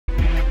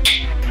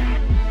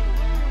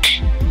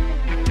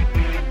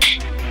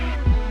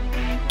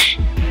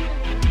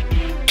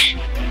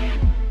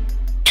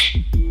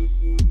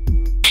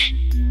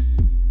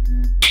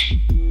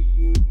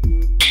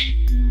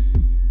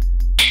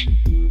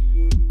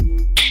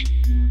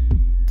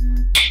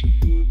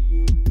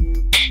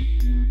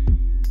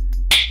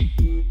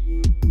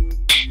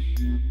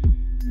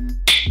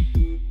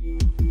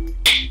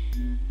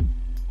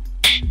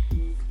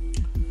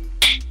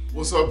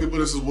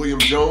people? This is William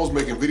Jones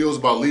making videos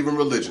about leaving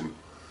religion.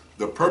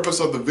 The purpose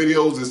of the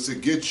videos is to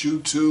get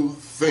you to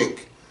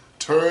think.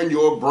 Turn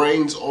your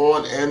brains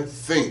on and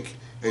think,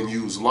 and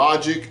use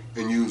logic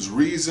and use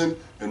reason,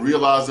 and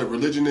realize that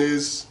religion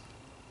is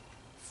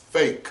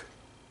fake.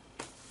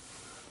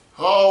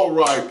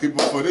 Alright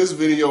people, for this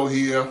video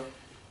here,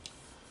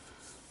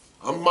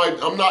 I'm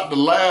not the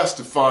last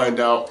to find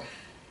out,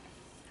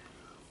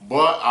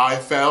 but I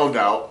found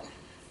out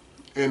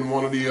in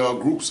one of the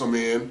groups I'm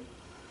in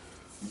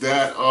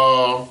that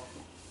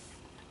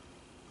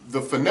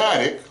the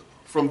Phanatik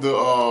from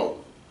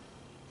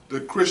the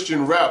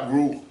Christian rap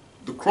group,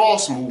 the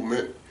Cross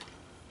Movement,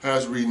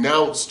 has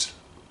renounced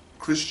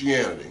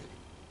Christianity.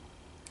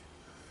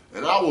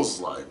 And I was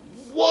like,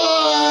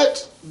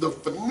 what? The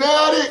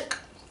Phanatik?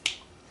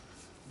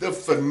 The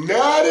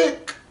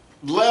Phanatik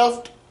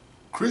left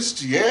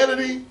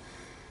Christianity?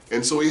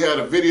 And so he had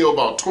a video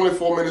about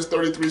 24 minutes,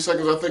 33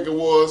 seconds, I think it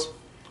was.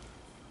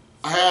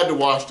 I had to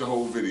watch the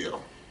whole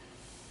video.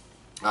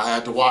 I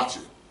had to watch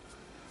it.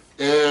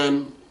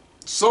 And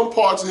some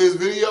parts of his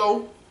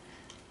video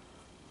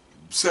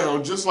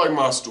sound just like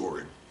my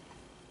story.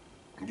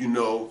 You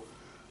know,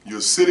 you're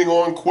sitting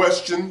on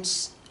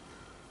questions.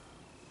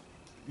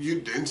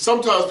 And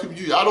sometimes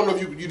people, I don't know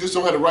if you just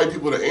don't have the right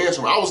people to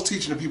answer them. I was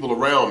teaching the people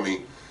around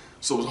me,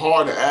 so it was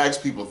hard to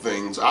ask people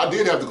things. I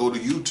did have to go to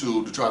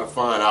YouTube to try to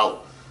find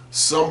out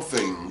some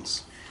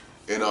things.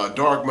 And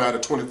Dark Matter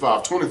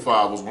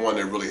 2525 was one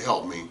that really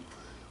helped me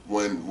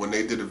when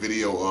they did a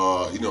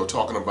video, you know,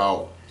 talking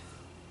about,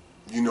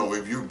 you know,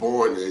 if you're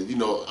born, you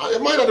know,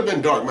 it might not have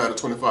been Dark Matter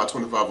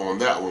 2525 on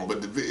that one, but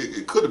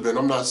it could have been,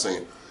 I'm not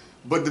saying.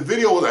 But the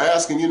video was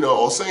asking, you know,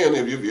 or saying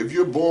if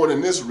you're born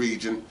in this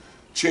region,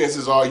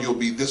 chances are you'll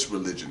be this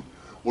religion.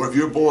 Or if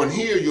you're born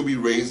here, you'll be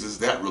raised as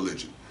that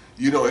religion.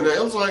 You know, and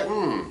I was like,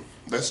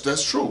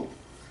 that's true.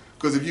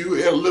 Because if you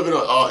live in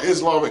an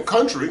Islamic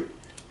country,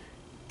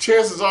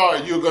 chances are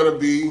you're going to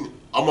be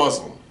a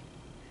Muslim.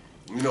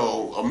 You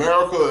know,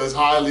 America is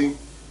highly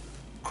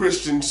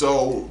Christian,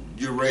 so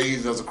you're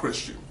raised as a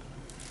Christian.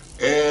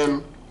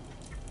 And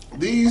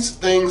these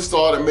things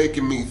started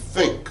making me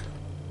think.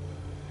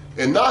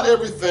 And not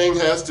everything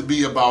has to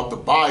be about the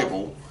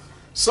Bible.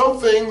 Some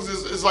things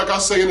is like I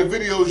say in the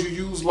videos, you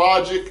use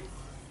logic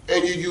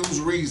and you use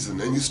reason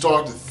and you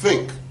start to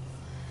think.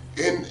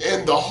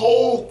 And the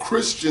whole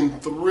Christian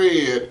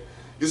thread,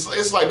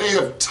 it's like they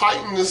have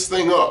tightened this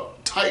thing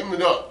up, tightened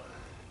it up.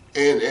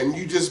 And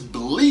you just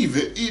believe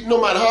it, no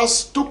matter how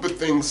stupid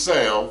things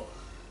sound,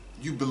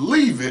 you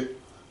believe it.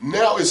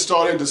 Now it's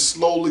starting to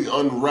slowly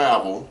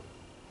unravel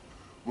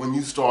when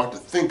you start to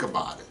think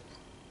about it.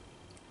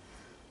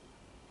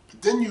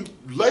 But then you,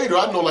 later,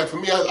 I know, like for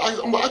me,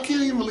 I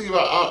can't even believe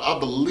I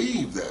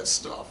believe that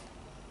stuff.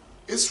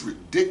 It's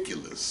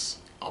ridiculous.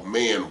 A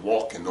man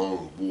walking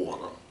on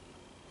water,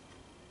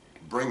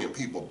 bringing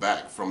people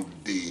back from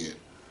the dead,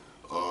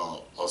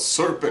 a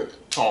serpent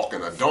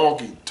talking, a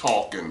donkey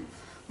talking,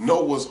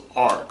 Noah's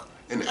Ark,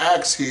 an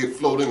axe head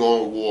floating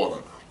on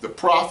water, the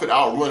prophet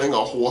outrunning a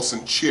horse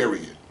and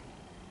chariot.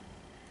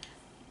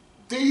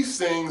 These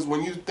things,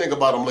 when you think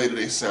about them later,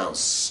 they sound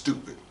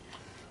stupid.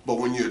 But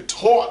when you're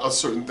taught a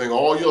certain thing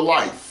all your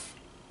life,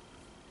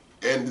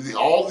 and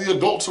all the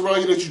adults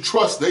around you that you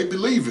trust, they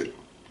believe it.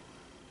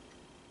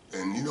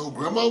 And you know,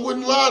 grandma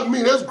wouldn't lie to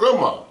me, that's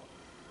grandma.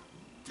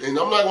 And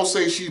I'm not going to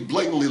say she's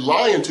blatantly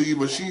lying to you,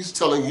 but she's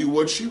telling you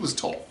what she was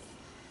taught.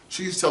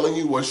 She's telling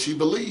you what she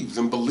believes,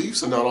 and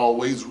beliefs are not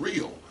always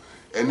real.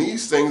 And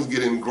these things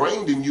get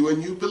ingrained in you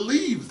and you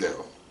believe them.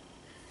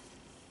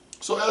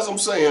 So as I'm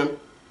saying,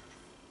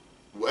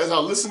 as I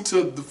listen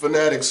to the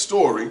Phanatik's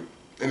story,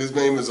 and his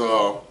name is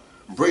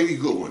Brady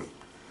Goodwin,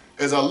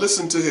 as I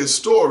listened to his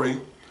story,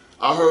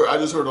 I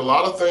just heard a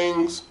lot of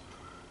things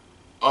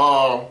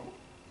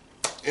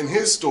in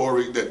his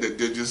story that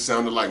just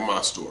sounded like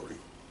my story.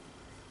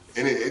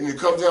 And it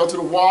comes down to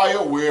the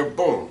wire where,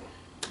 boom,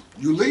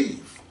 you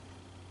leave.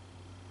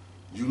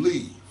 You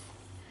leave.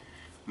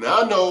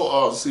 Now I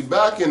know, see,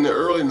 back in the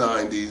early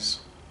 90s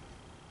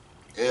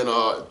and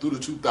through the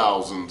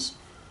 2000s,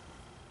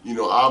 you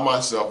know, I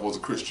myself was a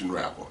Christian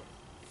rapper.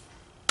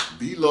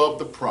 Beloved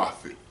the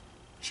Prophet.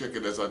 Check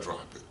it as I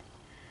drop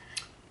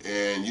it.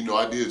 And, you know,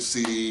 I did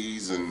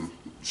CDs and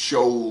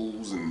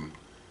shows and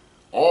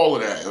all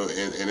of that.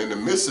 And in the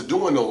midst of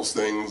doing those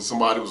things,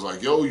 somebody was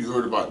like, yo, you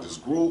heard about this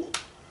group?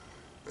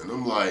 And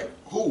I'm like,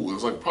 who? It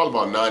was like probably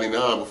about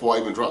 99 before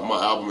I even dropped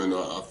my album in,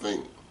 I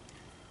think,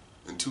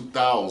 in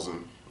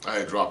 2000. I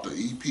had dropped an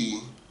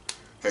EP,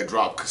 I had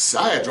dropped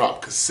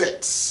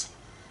cassettes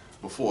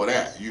before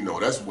that. You know,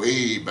 that's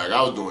way back.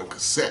 I was doing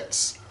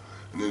cassettes.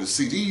 And then the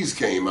CDs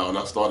came out and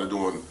I started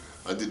doing,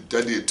 I did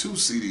 2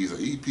 CDs,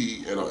 an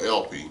EP and an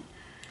LP.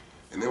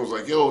 And it was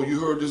like, yo, you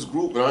heard this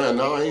group? And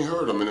I ain't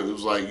heard them. And it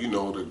was like, you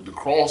know, the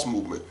Cross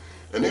Movement.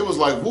 And it was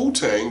like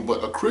Wu-Tang,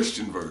 but a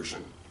Christian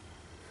version.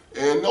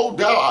 And no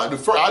doubt, I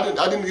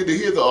didn't get to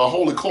hear the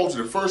Holy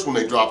Culture, the first one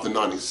they dropped in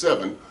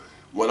 '97.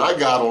 When I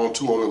got on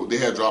to them, they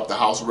had dropped the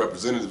House of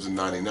Representatives in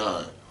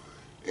 '99.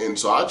 And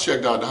so I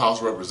checked out the House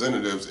of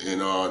Representatives, and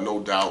no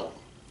doubt,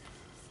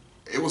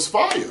 it was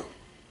fire.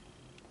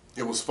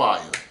 It was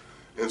fire.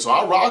 And so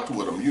I rocked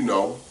with them, you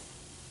know,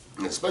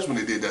 and especially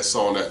when they did that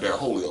song, that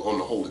Holy, on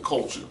the Holy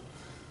Culture.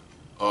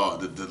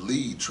 The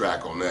lead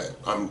track on that,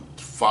 I'm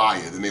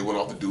fire. Then they went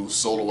off to do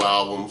solo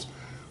albums.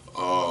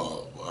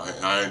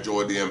 I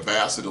enjoyed the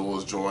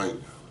Ambassadors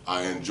joint.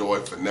 I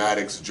enjoyed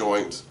Phanatik's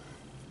joints.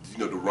 You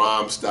know, the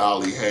rhyme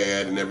style he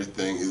had and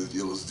everything.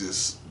 It was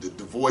just,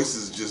 the voice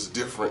is just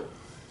different.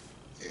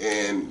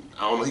 And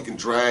I don't know, he can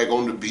drag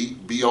on the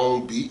beat, be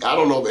on beat. I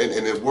don't know,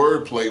 and the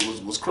wordplay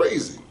was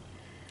crazy.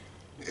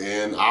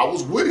 And I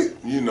was with it,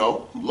 you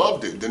know,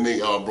 loved it. Then they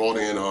brought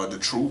in The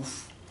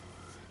Truth,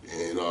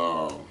 and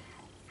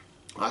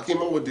I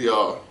came up with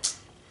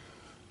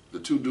the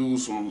two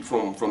dudes from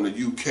the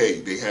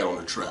UK they had on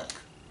the track.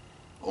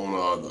 On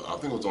I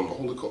think it was on the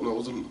Holy Culture. No, it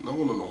wasn't. No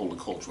one on the Holy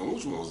Culture.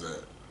 Which one was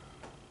that?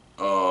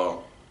 I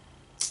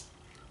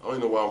don't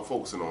even know why I'm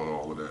focusing on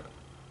all of that.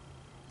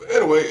 But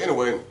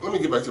anyway, let me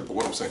get back to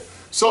what I'm saying.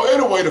 So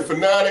anyway, the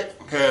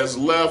Phanatik has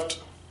left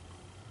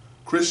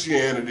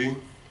Christianity,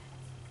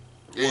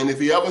 and if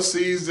he ever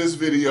sees this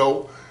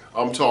video,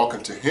 I'm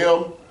talking to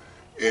him,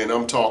 and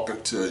I'm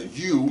talking to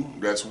you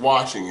that's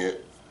watching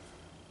it.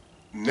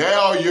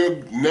 Now you're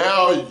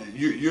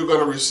going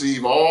to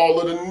receive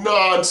all of the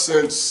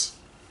nonsense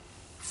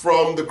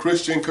from the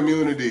Christian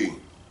community.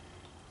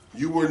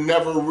 You were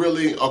never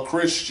really a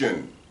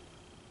Christian.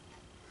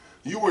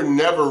 You were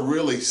never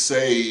really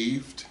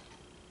saved.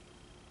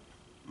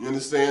 You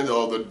understand?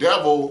 Oh, the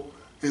devil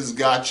has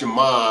got your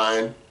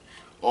mind.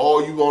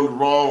 Oh, you on the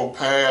wrong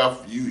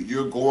path.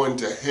 You're going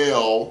to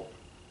hell.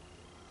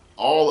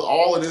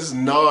 All of this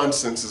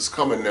nonsense is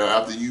coming now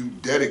after you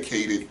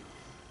dedicated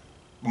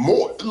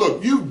more.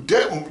 Look, you've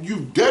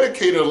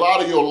dedicated a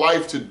lot of your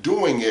life to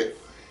doing it,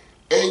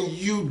 and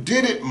you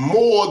did it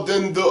more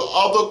than the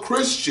other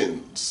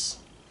Christians.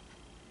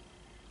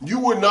 You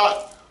were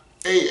not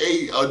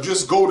a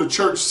just go to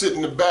church, sit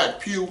in the back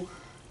pew,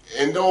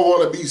 and don't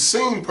want to be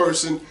seen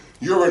person.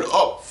 You're an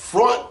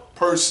upfront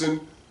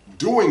person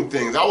doing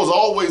things. I was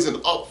always an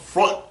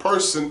upfront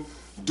person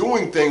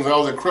doing things. I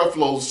was at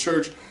Creflo's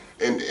church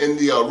and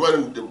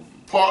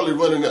partly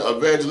running the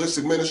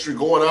evangelistic ministry,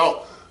 going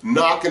out,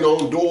 knocking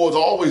on doors.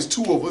 Always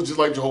two of us, just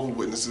like Jehovah's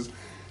Witnesses.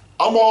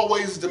 I'm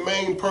always the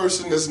main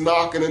person that's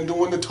knocking and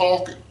doing the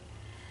talking.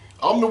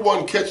 I'm the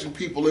one catching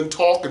people and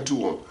talking to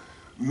them.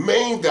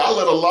 Main thing, I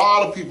let a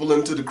lot of people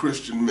into the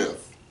Christian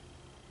myth.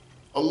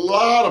 A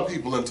lot of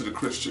people into the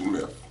Christian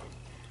myth.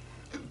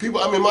 People,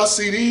 I mean, my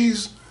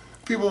CDs,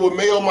 people would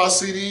mail my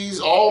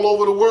CDs all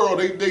over the world.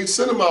 They'd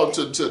send them out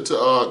to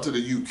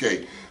the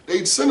UK.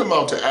 They'd send them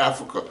out to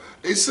Africa.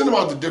 They'd send them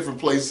out to different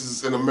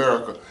places in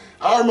America.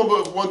 I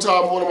remember one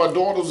time one of my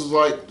daughters was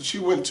like, she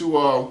went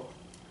to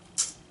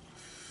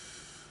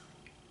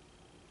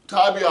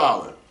Tybee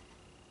Island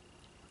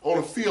on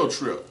a field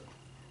trip.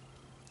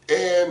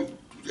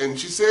 And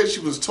she said she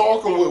was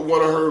talking with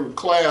one of her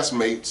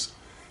classmates,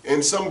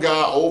 and some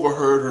guy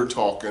overheard her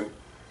talking.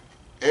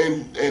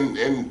 And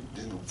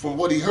from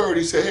what he heard,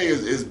 he said, hey,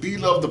 is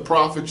B-Love the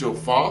Prophet your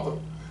father?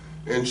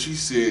 And she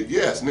said,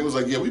 yes. And they was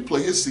like, yeah, we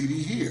play his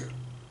CD here.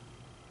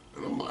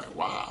 And I'm like,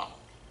 wow.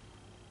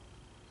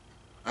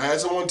 I had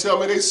someone tell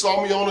me they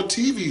saw me on a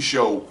TV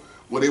show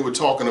where they were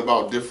talking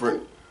about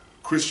different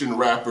Christian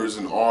rappers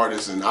and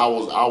artists, and I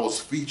was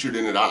featured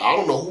in it. I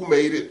don't know who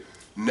made it,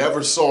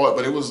 never saw it,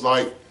 but it was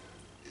like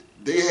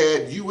they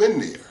had you in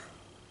there.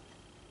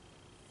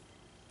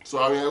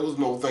 So I mean, it was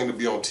no thing to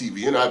be on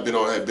TV, and had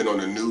been on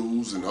the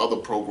news and other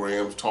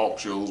programs, talk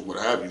shows, what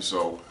have you.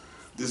 So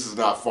this is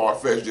not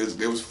far-fetched.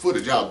 There was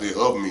footage out there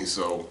of me,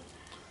 so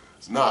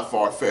it's not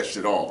far-fetched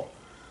at all.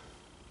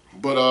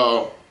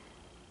 But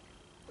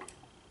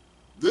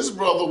this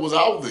brother was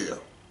out there.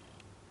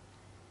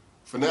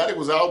 Phanatik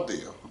was out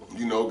there.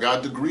 You know,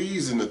 got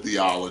degrees in the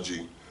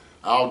theology,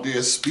 out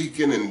there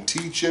speaking and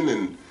teaching,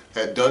 and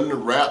had done the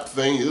rap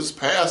thing. It's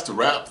past the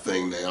rap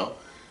thing now.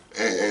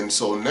 And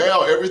so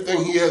now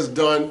everything he has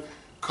done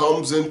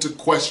comes into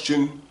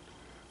question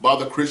by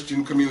the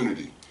Christian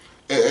community.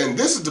 And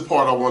this is the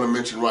part I want to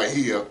mention right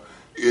here,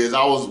 is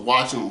I was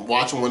watching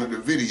one of the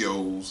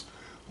videos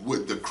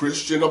with the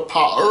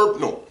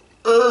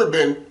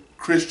urban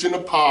Christian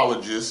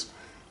apologists,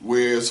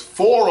 where it's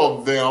four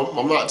of them.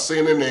 I'm not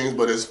saying their names,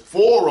 but it's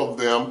four of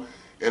them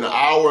in an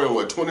hour and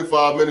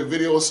 25-minute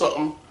video or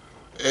something.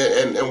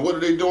 And what are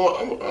they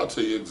doing? I'll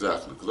tell you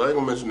exactly, because I ain't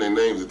gonna mention their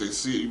names. If they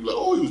see it, you be like,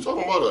 oh, he was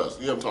talking about us.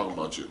 Yeah, I'm talking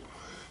about you.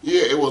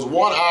 Yeah, it was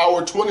 1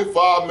 hour,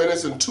 25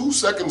 minutes, and 2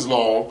 seconds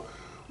long,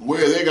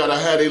 where they gotta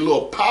have a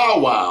little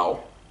powwow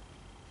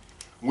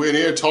where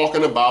they're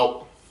talking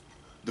about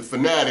the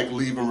Phanatik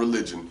leaving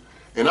religion.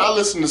 And I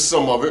listened to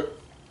some of it,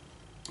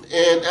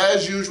 and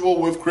as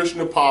usual with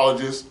Christian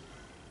apologists,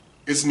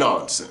 it's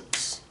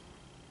nonsense.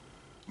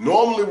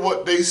 Normally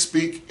what they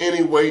speak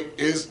anyway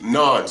is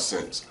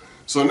nonsense.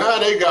 So now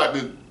they got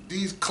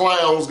these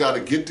clowns got to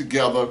get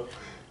together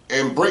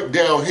and break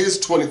down his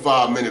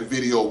 25-minute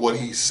video, what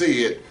he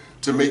said,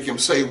 to make him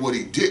say what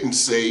he didn't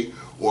say,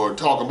 or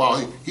talk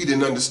about he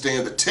didn't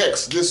understand the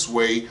text this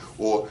way,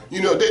 or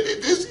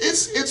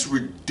it's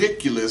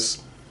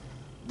ridiculous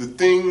the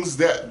things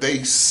that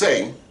they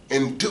say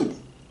and do.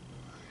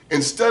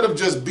 Instead of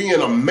just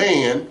being a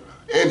man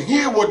and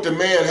hear what the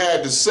man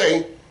had to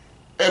say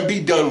and be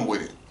done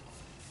with it.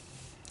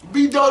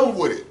 Be done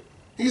with it.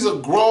 He's a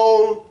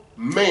grown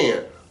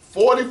man,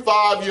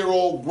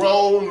 45-year-old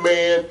grown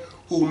man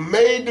who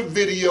made the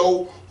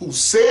video, who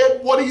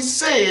said what he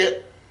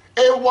said,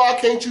 and why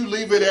can't you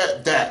leave it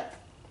at that?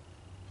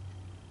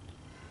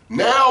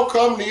 Now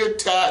come the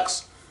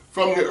attacks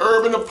from the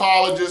urban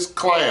apologist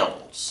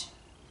clowns.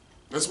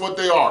 That's what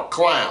they are,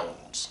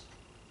 clowns.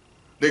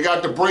 They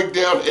got to break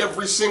down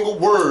every single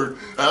word.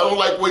 I don't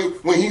like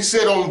when he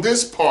said on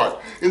this part.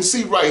 And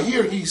see right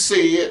here, he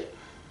said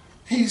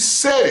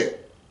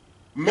it.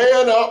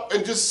 Man up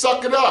and just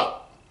suck it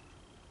up.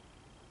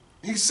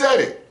 He said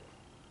it.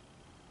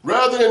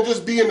 Rather than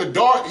just be in the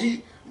dark,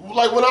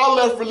 like when I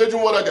left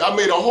religion, what I did, I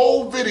made a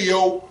whole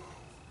video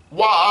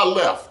why I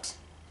left.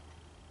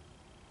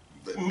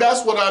 And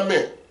that's what I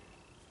meant.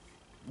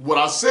 What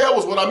I said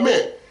was what I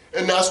meant,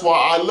 and that's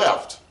why I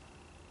left.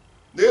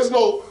 There's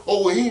no,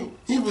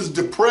 he was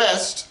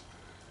depressed.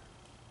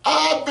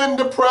 I've been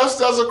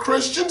depressed as a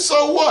Christian,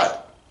 so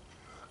what?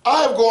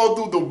 I have gone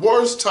through the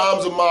worst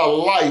times of my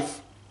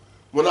life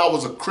when I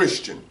was a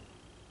Christian,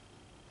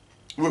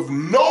 with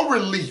no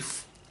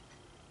relief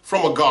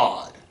from a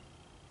God,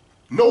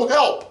 no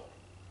help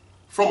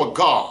from a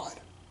God.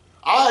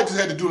 I just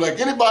had to do like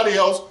anybody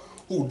else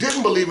who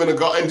didn't believe in a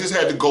God and just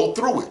had to go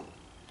through it.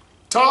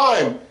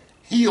 Time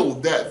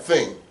healed that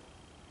thing.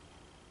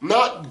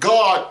 Not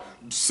God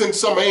sent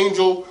some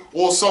angel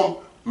or some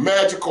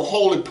magical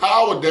holy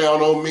power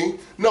down on me.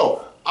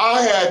 No,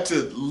 I had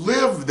to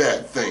live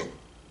that thing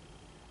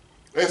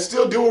and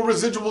still deal with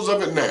residuals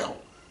of it now.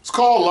 It's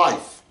called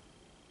life.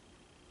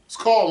 It's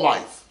called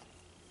life.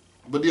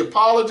 But the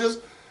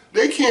apologists,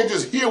 they can't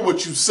just hear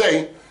what you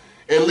say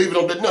and leave it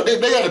on that. No,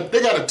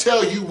 they gotta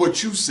tell you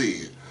what you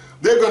said.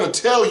 They're gonna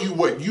tell you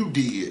what you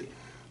did.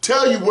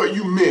 Tell you what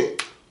you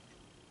meant.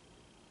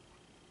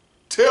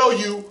 Tell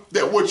you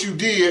that what you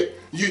did,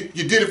 you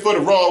did it for the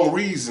wrong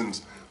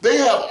reasons. They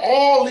have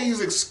all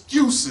these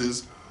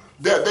excuses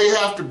that they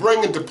have to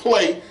bring into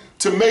play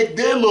to make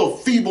their little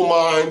feeble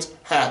minds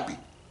happy.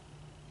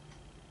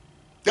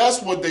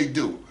 That's what they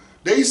do.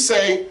 They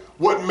say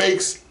what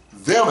makes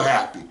them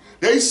happy.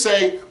 They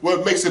say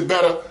what makes it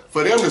better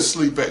for them to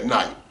sleep at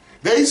night.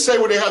 They say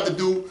what they have to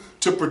do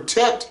to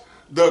protect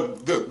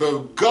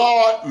the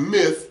God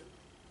myth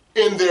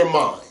in their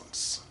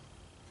minds.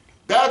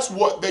 That's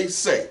what they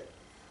say.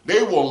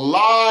 They will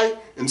lie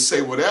and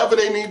say whatever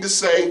they need to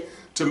say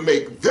to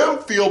make them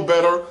feel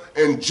better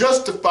and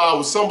justify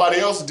what somebody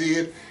else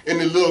did in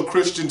the little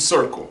Christian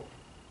circle.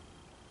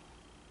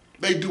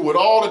 They do it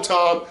all the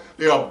time.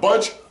 They're a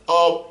bunch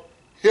of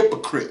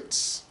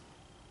hypocrites.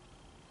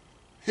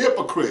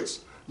 Hypocrites.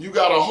 You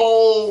got a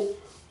whole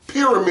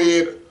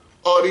pyramid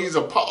of these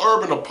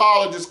urban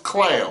apologist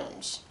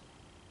clowns.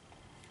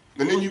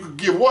 And then you could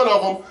give one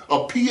of them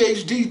a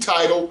PhD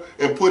title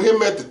and put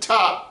him at the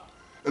top,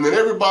 and then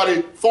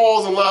everybody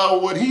falls in line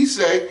with what he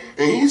say,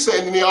 and he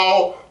said, and they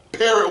all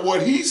parrot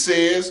what he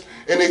says,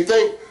 and they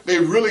think they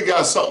really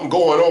got something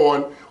going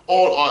on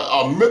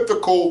a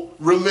mythical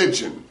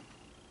religion.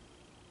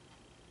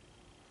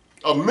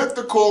 A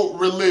mythical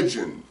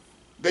religion.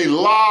 They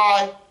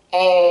lie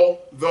all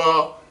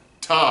the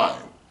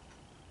time.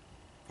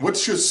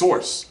 What's your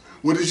source?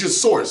 What is your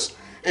source?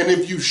 And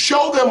if you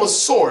show them a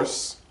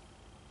source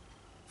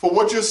for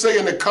what you're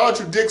saying that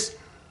contradicts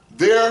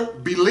their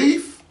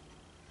belief,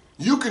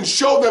 you can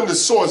show them the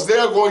source.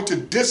 They're going to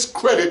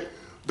discredit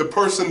the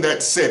person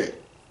that said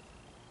it.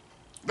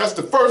 That's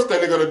the first thing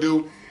they're going to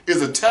do,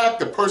 is attack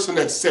the person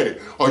that said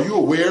it. Are you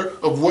aware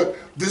of what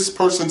this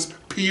person's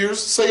peers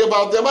say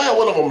about them? I had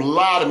one of them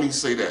lie to me,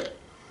 say that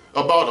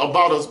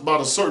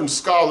about a certain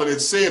scholar that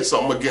said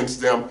something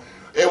against them,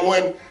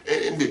 and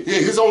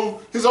his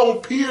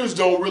own peers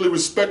don't really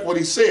respect what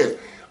he says.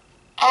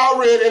 I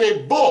read in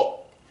a book,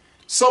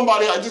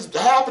 I just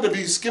happened to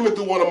be skimming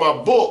through one of my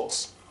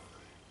books,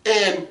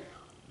 and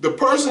the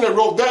person that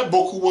wrote that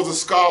book, who was a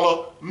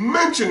scholar,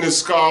 mentioned this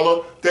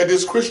scholar that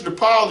this Christian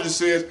apologist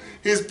says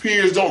his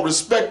peers don't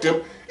respect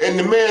him, and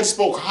the man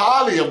spoke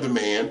highly of the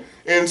man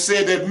and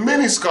said that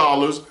many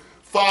scholars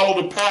follow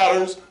the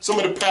patterns, some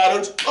of the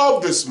patterns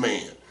of this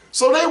man.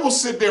 So they will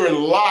sit there and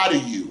lie to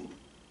you.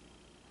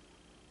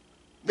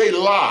 They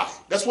lie.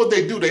 That's what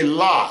they do. They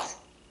lie.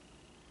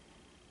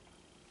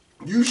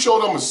 You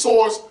show them a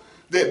source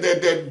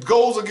that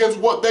goes against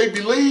what they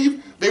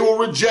believe, they will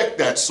reject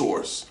that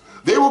source.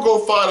 They will go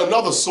find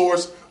another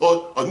source,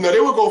 or they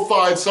will go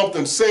find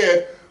something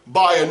said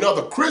by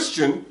another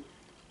Christian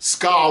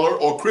scholar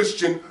or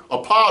Christian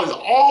apologist,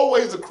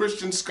 always a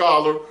Christian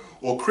scholar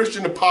or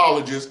Christian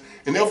apologist,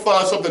 and they'll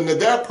find something that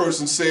that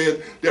person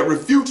said that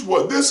refutes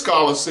what this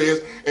scholar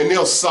says, and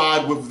they'll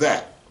side with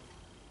that.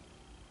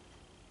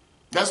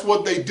 That's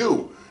what they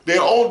do. They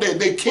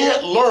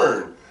can't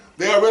learn.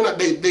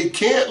 They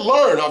can't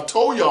learn. I've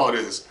told y'all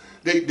this.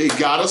 They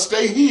gotta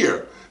stay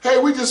here. Hey,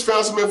 we just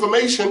found some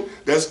information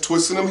that's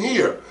twisting them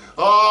here.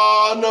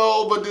 Oh,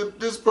 no, but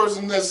this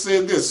person has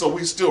said this, so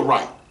we still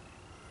right.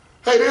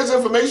 Hey, there's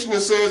information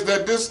that says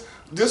that this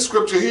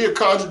scripture here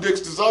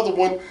contradicts this other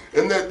one,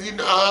 and that,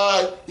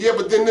 yeah,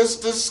 but then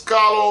this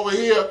scholar over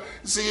here,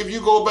 see, if you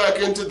go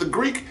back into the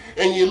Greek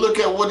and you look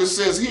at what it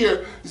says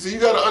here, you see, you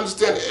got to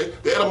understand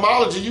the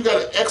etymology, you got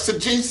to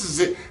exegesis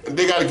it, and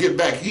they got to get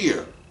back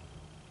here.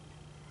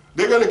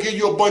 They're going to give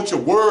you a bunch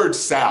of word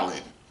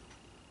salad.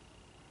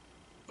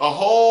 A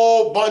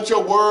whole bunch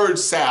of word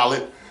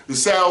salad that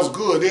sounds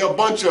good. They're a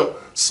bunch of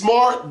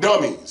smart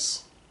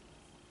dummies.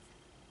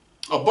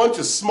 A bunch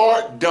of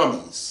smart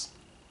dummies.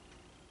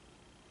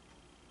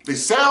 They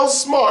sound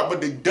smart, but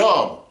they're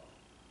dumb.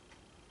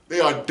 They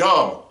are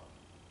dumb.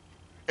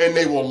 And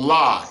they will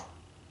lie.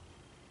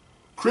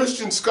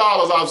 Christian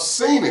scholars, I've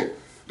seen it.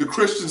 The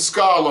Christian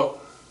scholar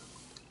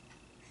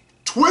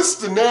twist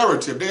the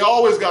narrative. They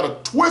always got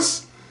to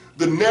twist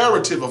the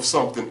narrative of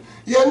something.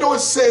 Yeah, I know it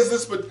says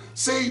this, but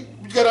see,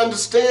 you got to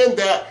understand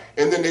that,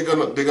 and then they're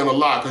gonna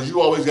lie, because you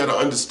always got to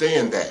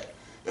understand that.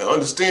 And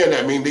understand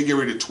that means they get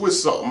ready to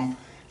twist something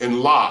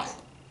and lie.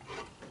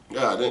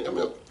 God, I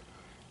mean,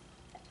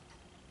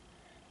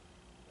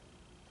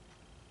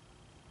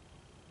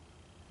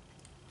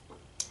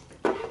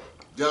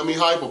 got me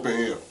hype up in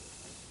here.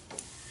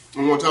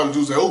 And one time the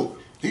dude said, oh,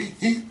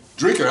 he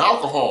drinking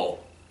alcohol.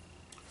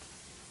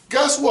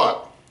 Guess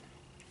what?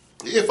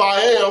 If I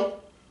am,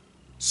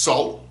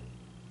 so.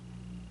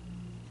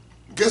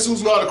 Guess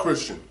who's not a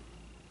Christian?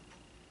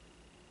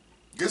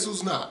 Guess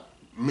who's not?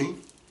 Me.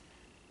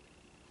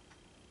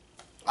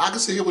 I can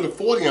sit here with a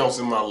 40 ounce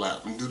in my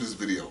lap and do this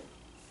video.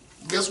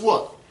 Guess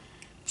what?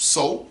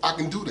 So I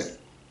can do that.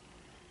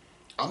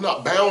 I'm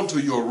not bound to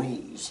your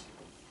rules.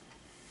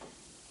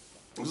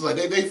 It's like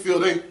they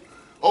feel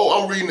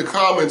I'm reading the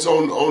comments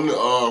on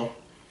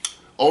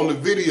the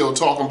video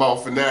talking about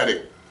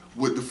Phanatik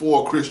with the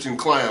 4 Christian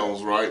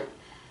clowns, right?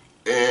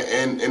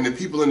 And the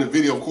people in the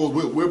video, of course,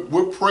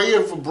 we're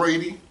praying for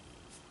Brady.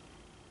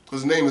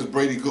 His name is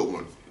Brady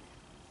Goodwin.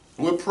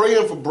 We're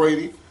praying for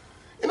Brady.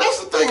 And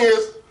that's the thing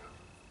is,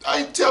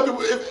 I tell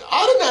people, if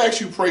I didn't ask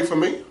you to pray for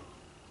me,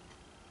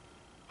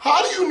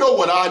 how do you know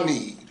what I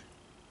need?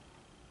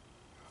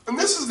 And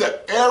this is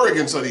the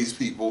arrogance of these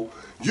people.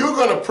 You're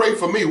going to pray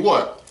for me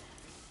what?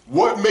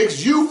 What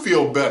makes you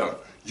feel better.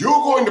 You're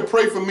going to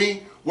pray for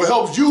me what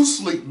helps you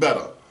sleep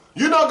better.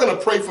 You're not going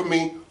to pray for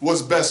me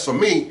what's best for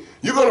me.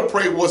 You're going to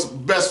pray what's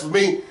best for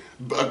me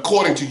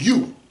according to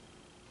you.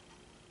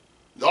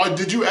 Or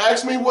did you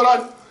ask me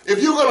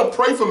if you're going to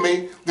pray for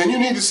me, then you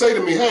need to say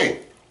to me,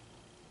 hey,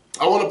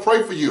 I want to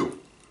pray for you.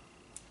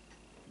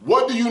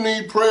 What do you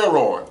need prayer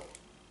on?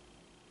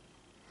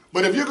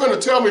 But if you're going to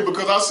tell me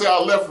because I say I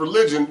left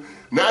religion,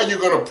 now you're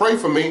going to pray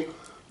for me,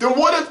 then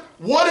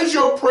what is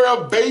your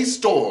prayer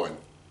based on?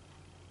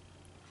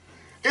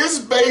 It's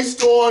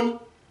based on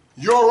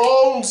your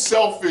own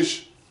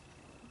selfish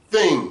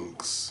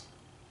things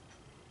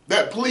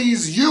that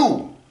please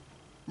you.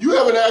 You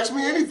haven't asked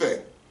me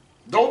anything.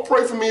 Don't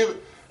pray for me.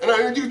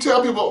 And you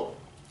tell people,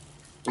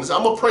 I'm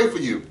going to pray for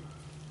you.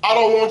 I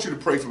don't want you to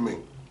pray for me.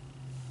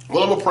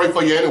 Well, I'm going to pray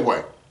for you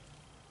anyway.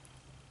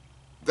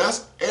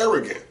 That's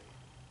arrogant.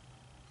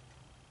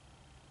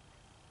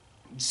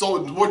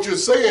 So what you're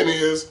saying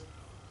is,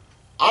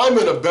 I'm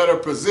in a better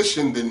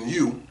position than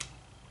you,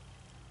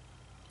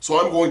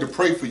 so I'm going to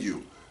pray for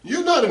you.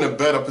 You're not in a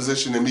better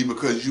position than me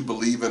because you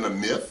believe in a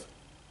myth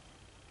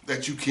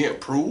that you can't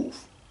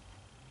prove.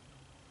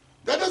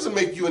 That doesn't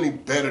make you any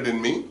better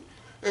than me.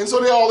 And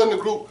so they're all in the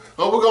group,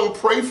 oh, we're going to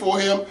pray for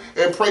him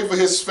and pray for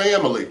his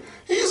family.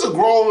 He's a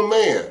grown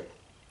man.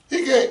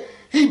 He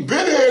been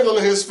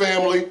handling his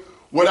family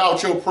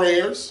without your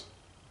prayers.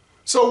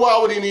 So why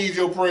would he need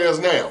your prayers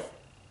now?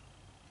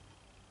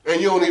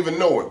 And you don't even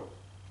know him.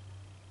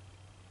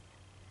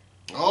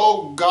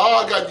 Oh,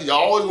 God got you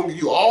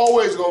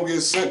always gonna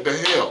get sent to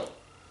hell.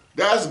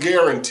 That's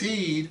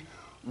guaranteed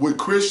with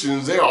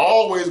Christians. They're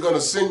always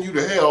gonna send you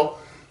to hell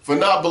for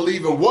not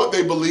believing what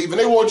they believe, and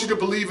they want you to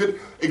believe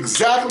it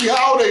exactly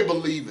how they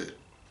believe it.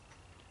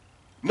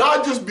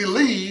 Not just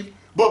believe,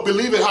 but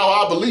believe it how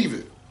I believe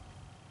it.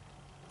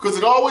 Because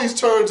it always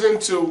turns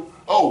into,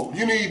 oh,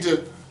 you need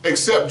to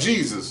accept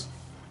Jesus.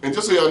 And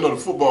just so y'all know,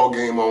 the football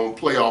game on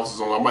playoffs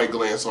is on. I might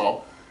glance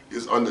off.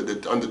 It's under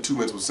 2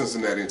 minutes with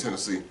Cincinnati and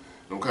Tennessee.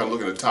 I'm kind of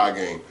looking at the tie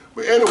game.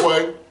 But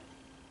anyway,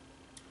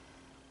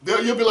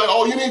 you'll be like,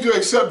 oh, you need to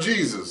accept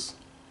Jesus.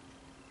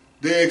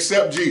 They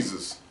accept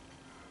Jesus.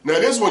 Now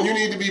this one, you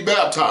need to be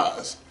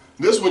baptized.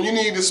 This one, you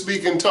need to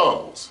speak in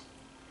tongues.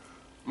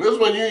 This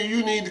one,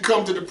 you need to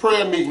come to the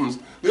prayer meetings.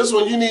 This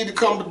one, you need to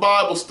come to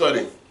Bible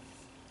study.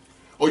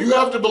 Or you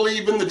have to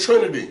believe in the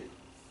Trinity.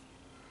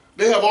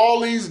 They have all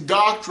these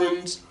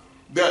doctrines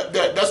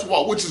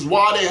which is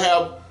why they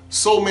have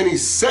so many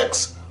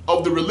sects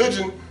of the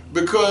religion,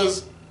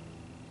 because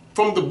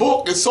from the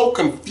book it's so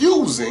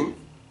confusing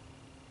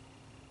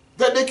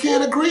that they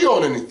can't agree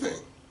on anything.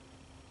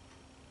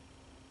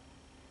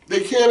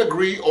 They can't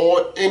agree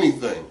on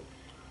anything.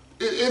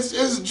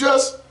 It's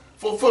just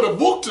For the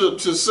book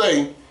to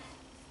say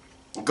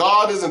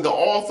God isn't the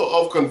author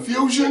of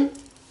confusion,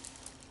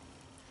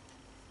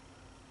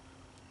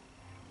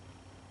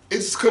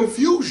 it's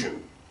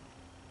confusion.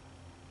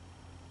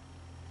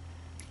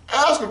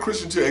 Ask a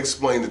Christian to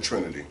explain the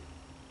Trinity.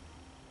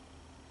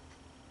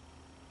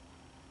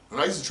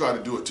 And I used to try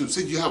to do it too.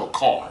 See, you have a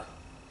car.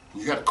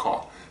 You got a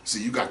car.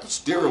 See, you got the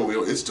steering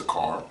wheel, it's the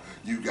car.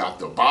 You got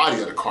the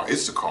body of the car,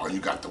 it's the car. You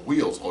got the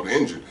wheels or the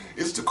engine,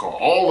 it's the car.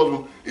 All of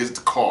them is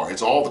the car.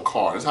 It's all the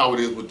car. That's how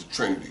it is with the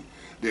Trinity.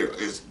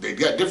 They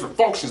got different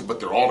functions, but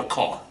they're all the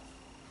car.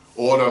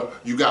 Or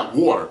you got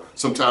water.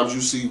 Sometimes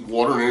you see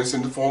water and it's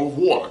in the form of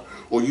water.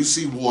 Or you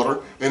see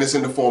water and it's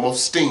in the form of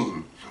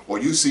steam. Or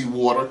you see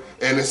water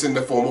and it's in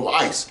the form of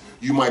ice.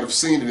 You might have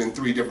seen it in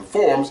 3 different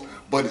forms,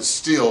 but it's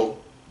still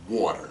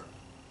water.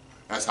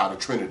 That's how the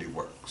Trinity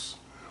works.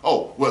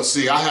 Oh, well,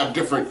 see, I'm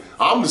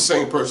the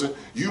same person.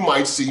 You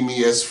might see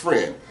me as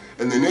friend.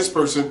 And then this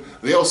person,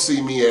 they'll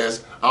see me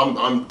as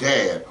I'm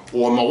dad.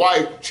 Or my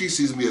wife, she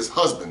sees me as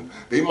husband.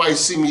 They might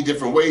see me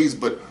different ways,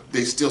 but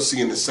they still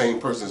see in the same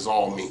person as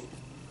all me.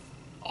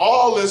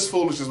 All this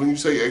foolishness when you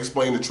say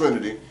explain the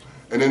Trinity,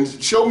 and then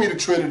show me the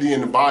Trinity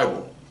in the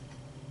Bible.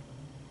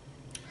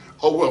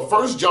 Oh, well,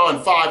 1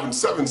 John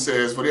 5:7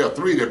 says, for there are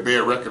 3 that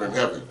bear record in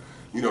heaven.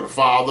 You know, the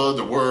Father,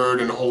 the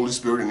Word, and the Holy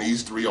Spirit, and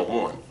these 3 are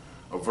one.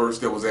 A verse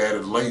that was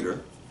added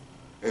later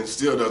and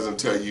still doesn't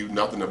tell you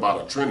nothing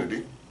about a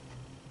Trinity.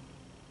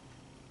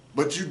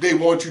 But they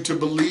want you to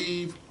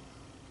believe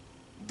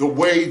the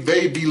way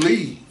they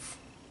believe.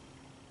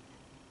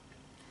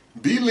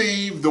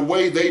 Believe the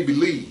way they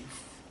believe.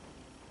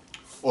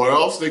 Or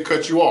else they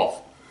cut you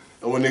off.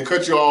 And when they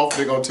cut you off,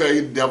 they're going to tell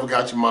you the devil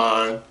got your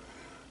mind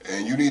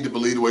and you need to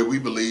believe the way we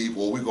believe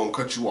or we're going to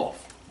cut you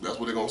off. That's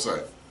what they're going to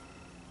say.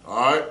 All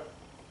right?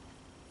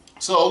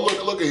 So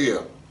look at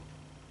here.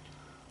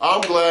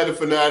 I'm glad the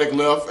Phanatik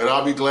left, and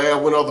I'll be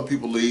glad when other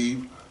people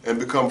leave and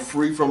become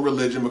free from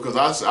religion, because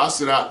I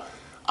said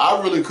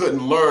I really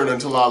couldn't learn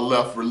until I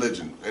left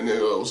religion. And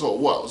so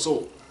what?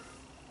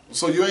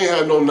 So you ain't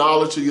had no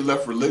knowledge till you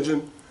left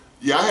religion?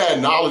 Yeah, I had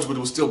knowledge, but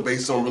it was still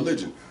based on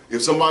religion.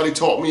 If somebody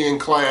taught me in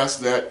class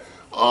that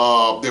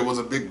there was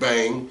a Big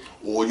Bang,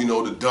 or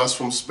the dust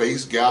from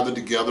space gathered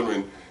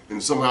together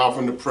and somehow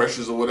from the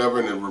pressures or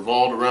whatever, and it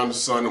revolved around the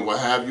sun and what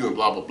have you, and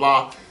blah, blah,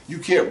 blah, you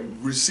can't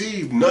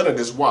receive none of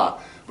this. Why?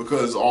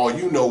 Because all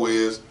you know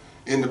is,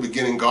 in the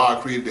beginning,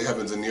 God created the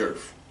heavens and the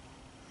earth.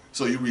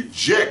 So you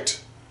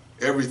reject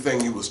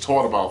everything you was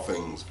taught about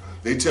things.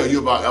 They tell you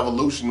about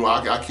evolution. Well,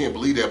 I can't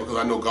believe that, because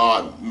I know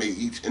God made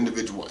each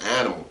individual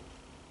animal.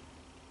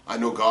 I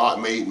know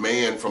God made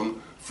man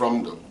from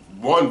the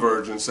one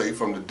virgin, say,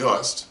 from the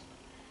dust,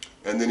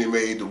 and then he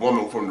made the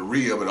woman from the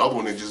rib, and the other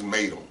one, he just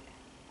made them.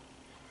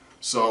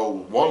 So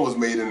one was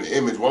made in the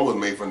image, one was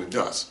made from the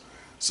dust.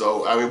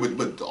 So, I mean,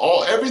 but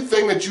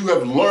everything that you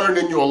have learned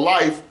in your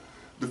life,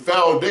 the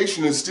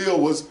foundation is still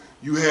was,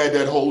 you had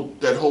that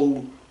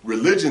whole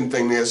religion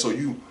thing there. So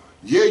you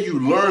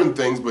learned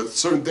things, but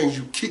certain things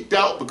you kicked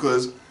out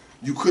because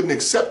you couldn't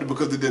accept it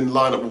because it didn't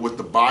line up with what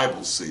the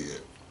Bible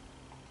said.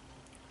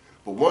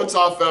 But once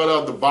I found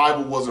out the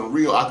Bible wasn't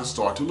real, I could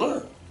start to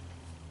learn.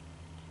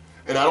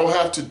 And I don't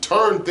have to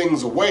turn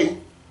things away.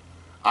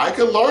 I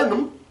can learn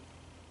them.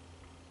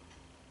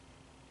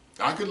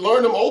 I could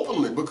learn them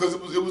openly because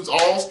it was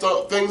all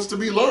things to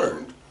be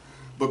learned.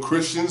 But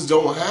Christians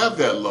don't have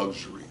that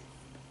luxury.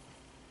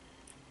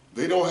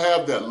 They don't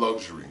have that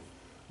luxury.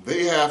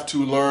 They have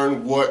to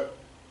learn what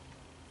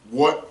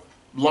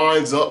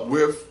lines up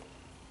with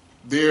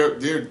their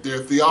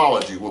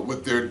theology,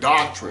 with their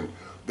doctrine.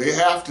 They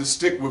have to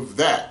stick with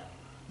that.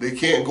 They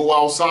can't go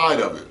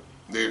outside of it.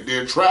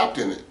 They're trapped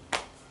in it.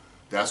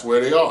 That's where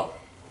they are.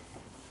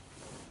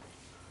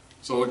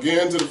 So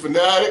again, to the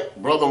Phanatik,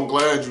 brother, I'm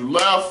glad you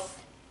left.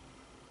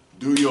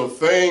 Do your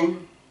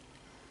thing.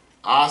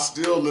 I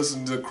still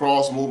listen to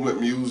cross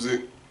movement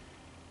music,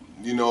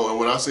 and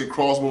when I say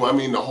cross movement, I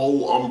mean the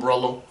whole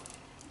umbrella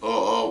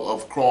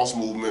of cross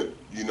movement,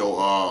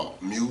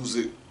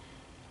 music.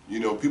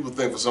 People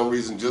think for some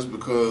reason just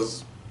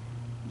because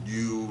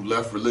you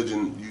left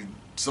religion,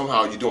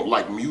 somehow you don't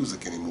like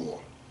music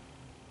anymore.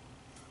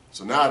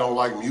 So now I don't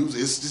like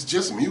music. It's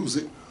just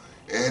music,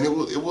 and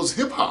it was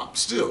hip hop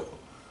still.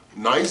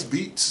 Nice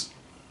beats,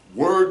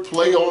 word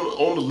play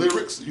on the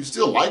lyrics. You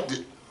still liked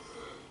it.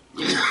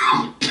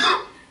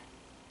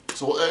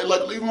 So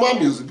like even my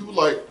music, people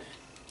like,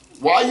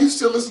 why you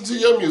still listen to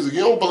your music? You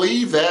don't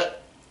believe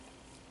that?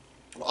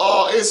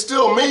 It's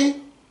still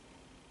me.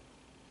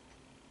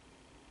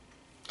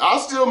 I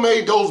still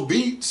made those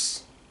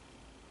beats.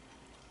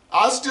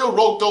 I still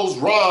wrote those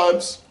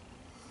rhymes.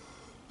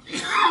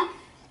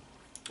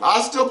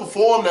 I still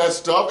perform that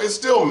stuff. It's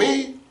still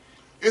me.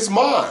 It's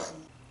mine.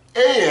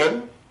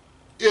 And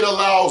it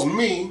allows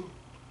me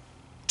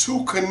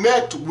to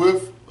connect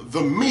with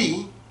the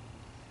me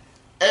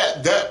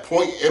at that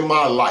point in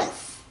my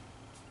life.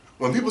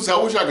 When people say, I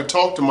wish I could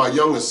talk to my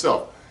younger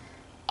self,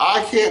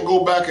 I can't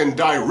go back and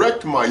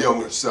direct my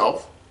younger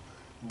self,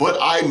 but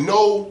I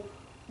know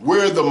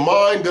where the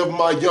mind of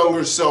my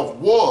younger self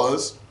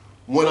was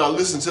when I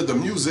listen to the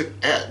music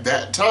at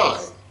that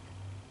time.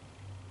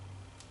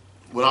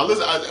 When I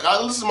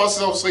listen to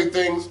myself say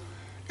things,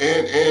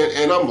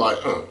 and I'm like,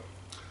 I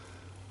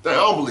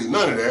don't believe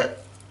none of that.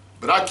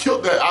 But I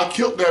killed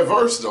that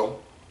verse though.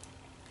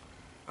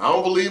 I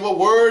don't believe a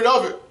word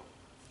of it,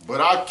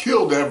 but I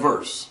killed that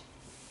verse.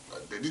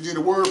 Did you get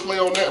a word play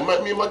on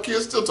that? Me and my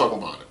kids still talking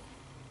about it.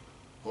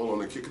 Hold on,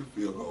 they're kicking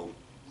the field goal.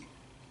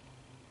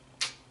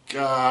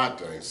 God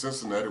dang,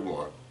 Cincinnati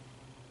won.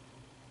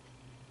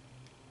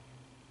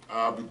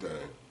 I'll be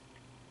dang.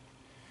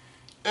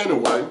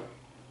 Anyway,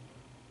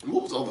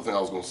 what was the other thing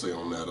I was going to say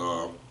on that?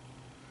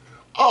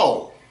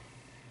 Oh,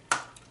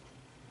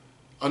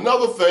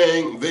 another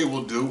thing they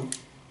will do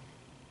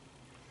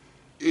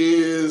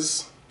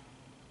is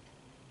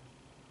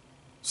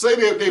say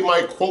that they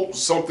might quote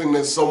something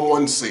that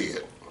someone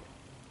said,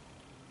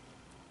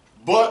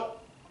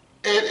 but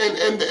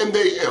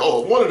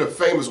one of the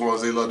famous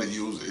ones they love to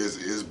use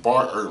is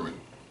Bart Ehrman.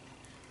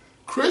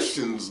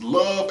 Christians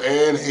love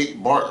and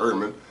hate Bart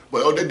Ehrman,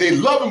 but they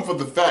love him for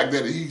the fact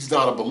that he's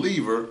not a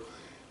believer,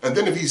 and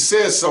then if he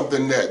says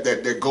something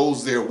that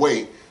goes their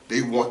way,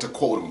 they want to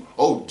quote him.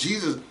 Oh,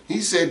 Jesus,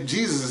 he said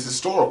Jesus is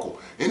historical.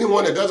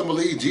 Anyone that doesn't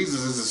believe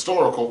Jesus is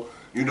historical,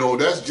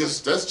 that's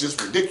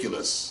just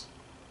ridiculous.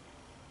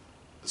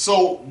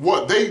 So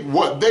what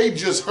they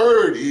just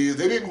heard is,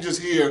 they didn't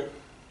just hear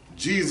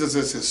Jesus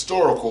is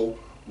historical.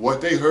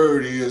 What they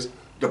heard is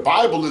the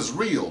Bible is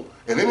real,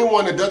 and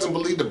anyone that doesn't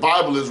believe the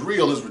Bible is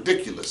real is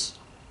ridiculous.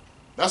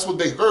 That's what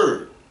they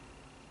heard,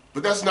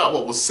 but that's not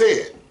what was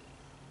said.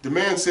 The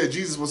man said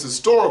Jesus was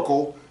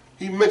historical.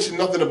 He mentioned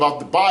nothing about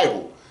the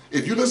Bible.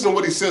 If you listen to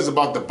what he says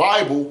about the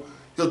Bible,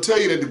 he'll tell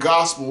you that the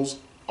Gospels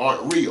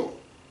aren't real.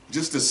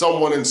 Just as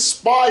someone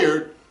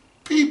inspired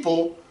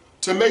people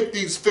to make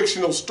these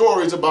fictional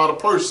stories about a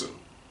person.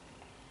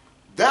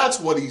 That's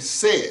what he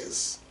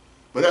says,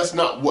 but that's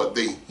not what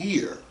they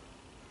hear.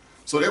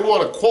 So they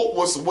want to quote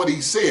what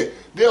he said.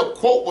 They'll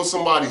quote what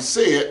somebody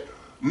said,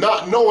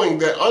 not knowing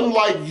that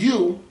unlike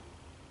you,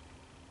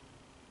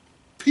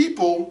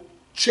 people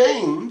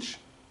change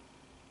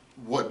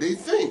what they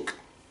think.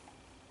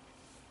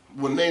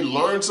 When they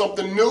learn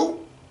something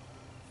new,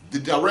 the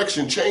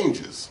direction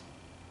changes.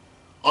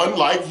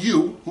 Unlike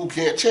you, who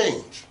can't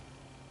change.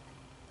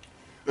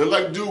 And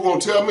like the dude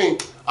gonna tell me,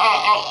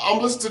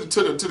 I'm listening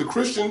to the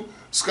Christian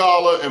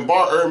scholar and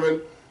Bart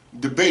Ehrman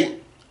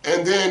debate,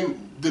 and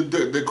then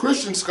the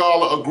Christian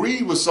scholar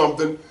agreed with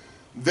something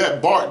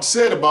that Bart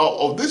said about,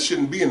 oh, this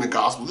shouldn't be in the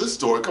gospel, this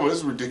story, come on, this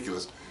is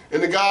ridiculous.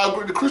 And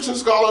the Christian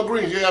scholar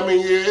agrees, yeah,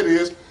 it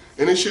is,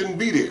 and it shouldn't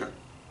be there.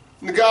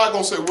 And the guy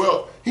gonna say,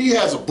 well, he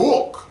has a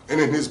book, and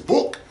in his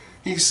book,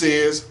 he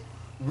says,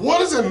 what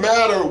does it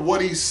matter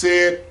what he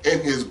said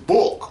in his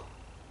book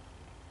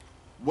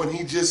when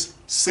he just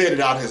said it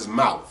out his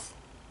mouth?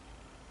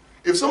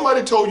 If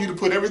somebody told you to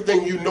put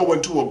everything you know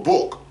into a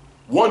book,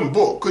 one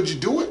book, could you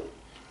do it?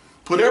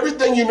 Put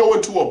everything you know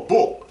into a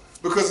book,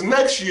 because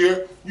next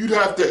year you'd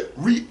have to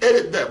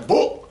re-edit that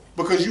book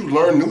because you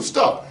learn new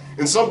stuff.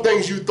 And some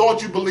things you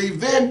thought you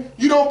believed then,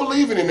 you don't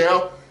believe in it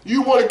now.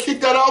 You want to kick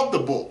that out the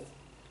book.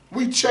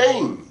 We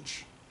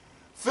change.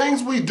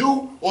 Things we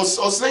do or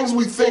things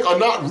we think are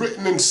not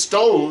written in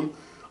stone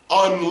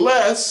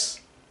unless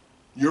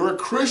you're a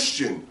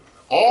Christian.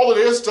 All of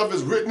their stuff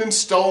is written in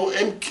stone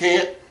and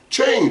can't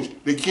change.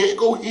 They can't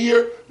go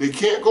here, they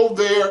can't go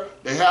there,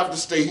 they have to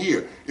stay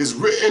here. It's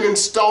written in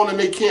stone and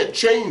they can't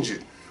change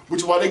it.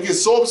 Which is why they get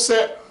so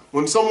upset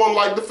when someone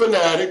like the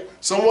Phanatik,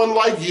 someone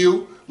like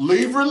you,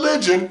 leave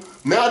religion.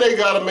 Now they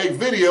got to make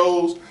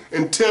videos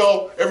and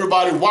tell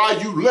everybody why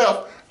you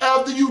left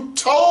after you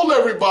told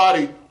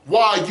everybody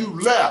why you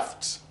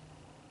left.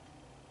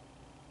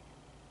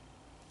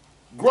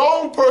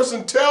 Grown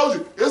person tells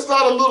you, it's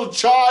not a little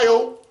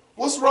child.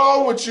 What's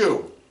wrong with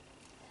you?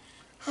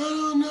 I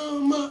don't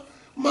know,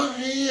 my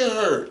hand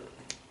hurt.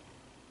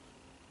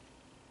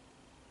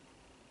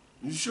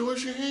 You sure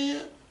it's your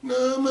hand?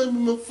 No, it might be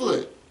my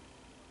foot.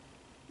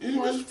 You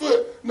think it's your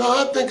foot? No,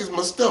 I think it's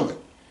my stomach.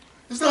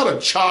 It's not a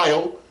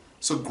child.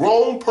 It's a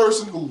grown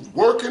person who's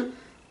working,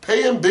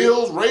 paying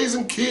bills,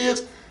 raising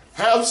kids,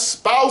 have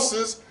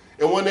spouses,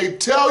 and when they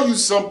tell you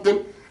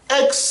something,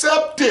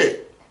 accept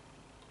it.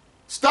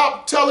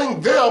 Stop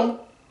telling them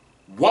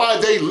why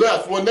they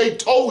left when they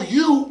told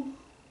you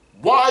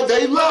why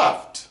they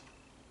left.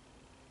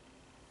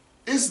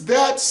 It's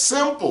that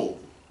simple.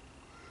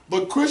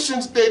 But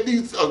Christians,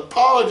 these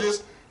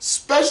apologists,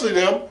 especially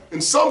them,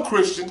 and some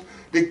Christians,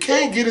 they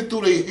can't get it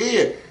through their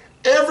head.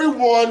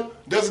 Everyone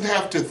doesn't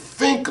have to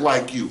think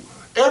like you.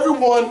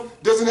 Everyone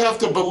doesn't have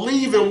to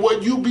believe in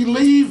what you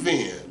believe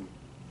in.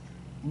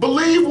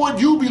 Believe what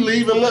you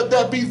believe and let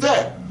that be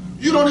that.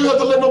 You don't even have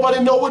to let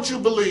nobody know what you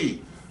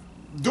believe.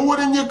 Do it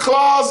in your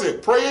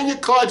closet. Pray in your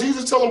closet.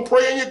 Jesus told them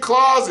pray in your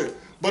closet.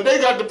 But they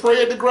got to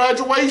pray at the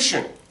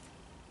graduation.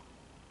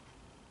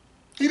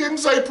 He didn't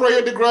say pray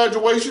at the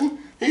graduation.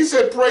 He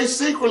said pray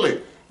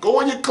secretly.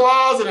 Go in your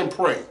closet and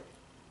pray.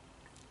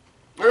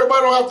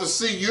 Everybody don't have to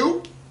see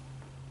you.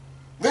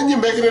 Then you're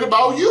making it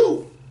about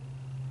you.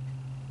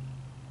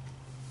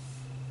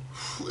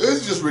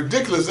 it's just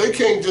ridiculous. They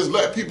can't just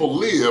let people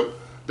live.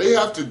 They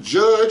have to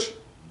judge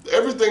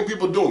everything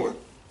people doing.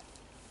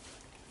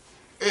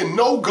 And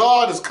no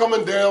God is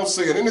coming down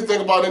saying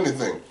anything about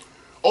anything.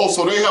 Oh,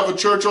 so they have a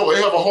church over,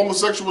 they have a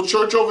homosexual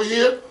church over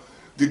here?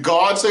 Did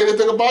God say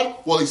anything about it?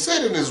 Well, he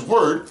said it in his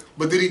word,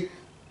 but did he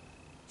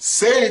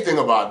say anything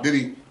about it?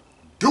 Did he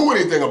do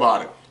anything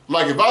about it?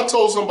 Like if I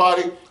told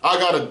somebody I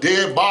got a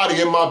dead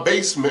body in my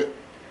basement,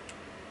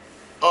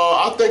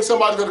 I think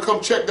somebody's gonna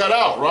come check that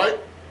out, right?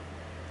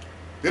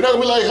 They're not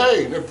gonna be like,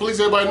 hey, the police,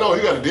 everybody know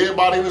he got a dead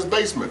body in his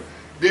basement.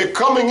 They're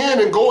coming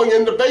in and going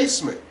in the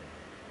basement.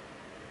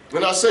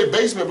 And I say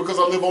basement because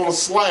I live on a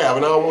slab,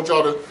 and I don't want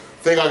y'all to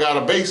think I got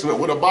a basement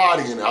with a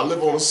body in it. I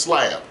live on a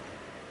slab.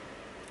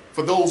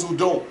 For those who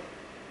don't,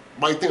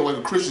 might think like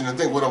a Christian and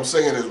think what I'm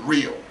saying is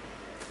real.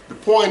 The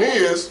point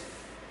is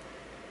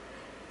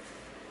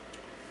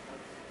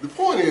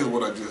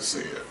what I just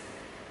said.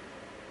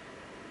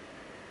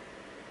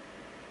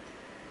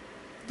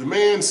 The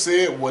man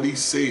said what he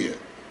said.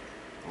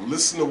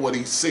 Listen to what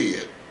he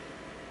said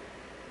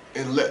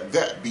and let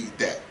that be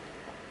that.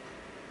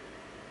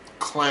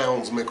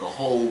 Clowns make a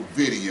whole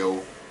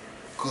video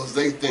because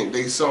they think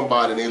they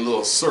somebody in their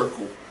little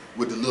circle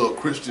with the little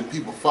Christian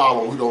people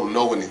following who don't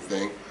know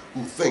anything,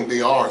 who think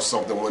they are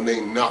something when they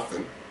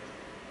nothing.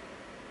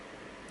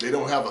 They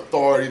don't have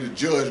authority to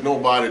judge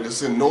nobody, to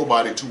send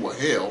nobody to a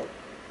hell,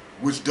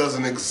 which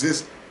doesn't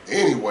exist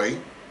anyway.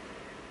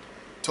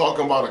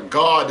 Talking about a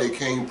God they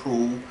can't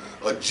prove,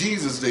 a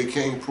Jesus they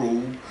can't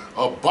prove,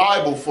 a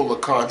Bible full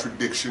of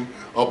contradiction,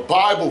 a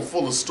Bible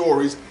full of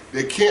stories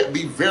that can't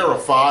be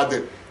verified,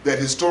 that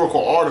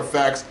historical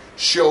artifacts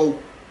show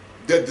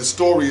that the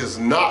story is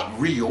not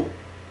real.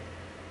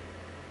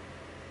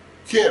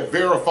 Can't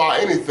verify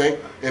anything,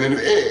 and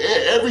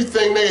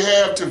everything they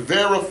have to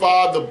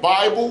verify the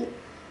Bible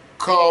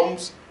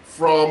comes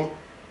from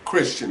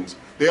Christians.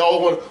 They all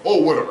want,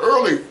 oh, what an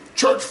early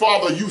church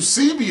father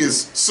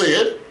Eusebius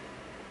said.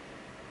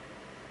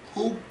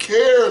 Who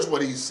cares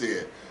what he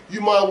said? You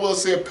might well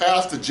say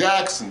Pastor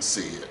Jackson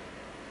said.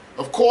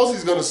 Of course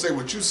he's going to say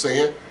what you're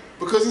saying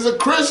because he's a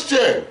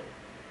Christian.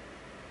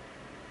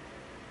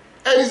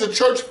 And he's a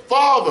church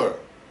father.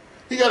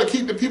 He got to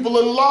keep the people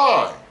in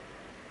line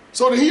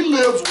so that he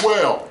lives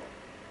well.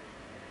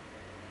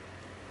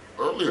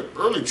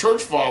 Early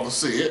church father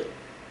said,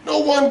 no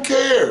one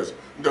cares.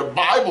 The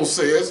Bible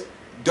says,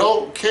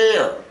 don't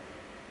care.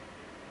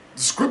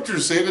 The scripture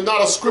said, it's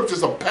not a scripture,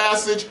 it's a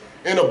passage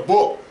in a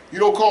book. You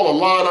don't call a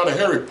line out of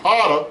Harry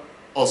Potter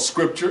a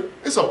scripture.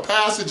 It's a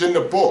passage in the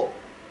book.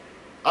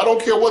 I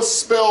don't care what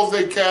spells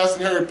they cast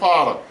in Harry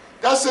Potter.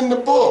 That's in the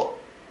book.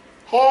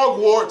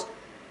 Hogwarts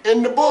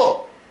in the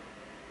book.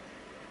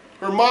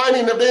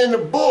 Hermione, they're in the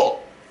book.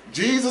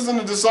 Jesus and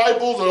the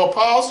disciples, the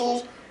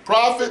apostles,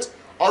 prophets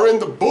are in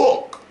the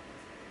book.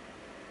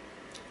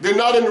 They're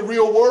not in the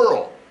real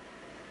world.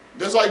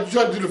 That's like you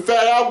trying to do the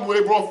Fat Albert where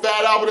they brought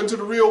Fat Albert into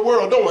the real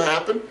world. Don't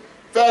happen.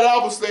 Fat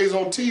Albert stays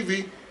on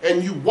TV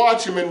and you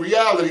watch him in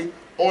reality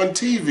on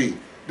TV.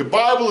 The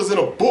Bible is in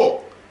a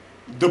book.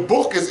 The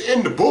book is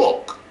in the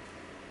book.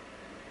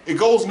 It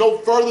goes no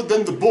further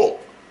than the book.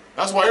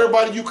 That's why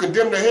everybody you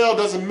condemn to hell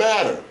doesn't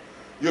matter.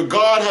 Your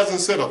God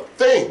hasn't said a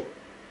thing.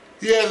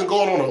 He hasn't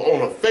gone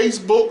on a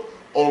Facebook,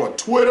 on a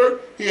Twitter.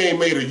 He ain't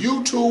made a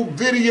YouTube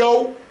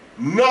video,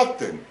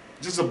 nothing.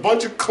 Just a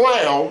bunch of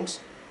clowns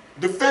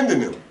defending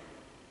him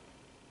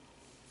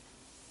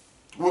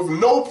with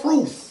no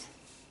proof.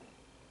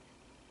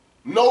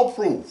 No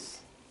proof.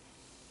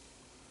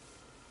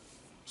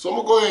 So I'm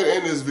going to go ahead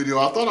and end this video.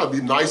 I thought I'd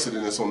be nicer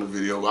than this on the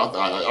video. I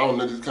don't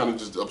know, it kind of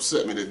just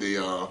upset me that they,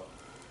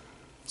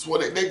 it's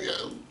what they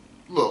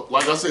look,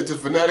 like I said to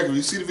Phanatik, if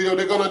you see the video,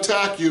 they're going to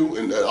attack you,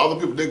 and other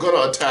people, they're going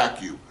to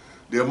attack you.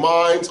 Their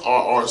minds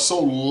are so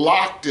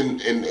locked in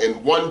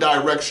one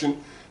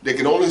direction, they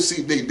can only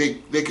see,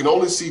 they can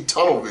only see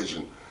tunnel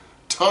vision.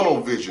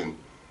 Tunnel vision.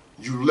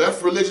 You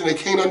left religion, they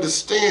can't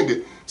understand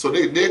it, so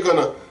they're going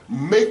to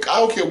make, I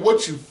don't care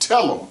what you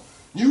tell them,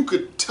 you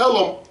could tell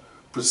them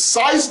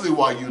precisely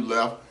why you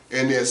left,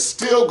 and they're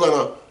still going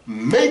to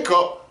make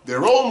up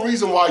their own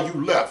reason why you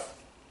left.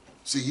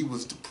 See, he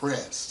was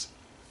depressed.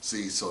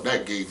 See, so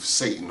that gave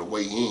Satan the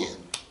way in.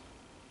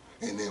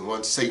 And then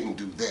once Satan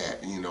do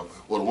that, you know,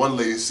 well, one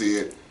lady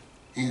said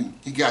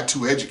he got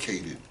too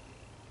educated.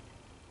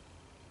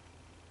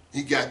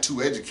 He got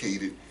too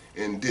educated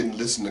and didn't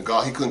listen to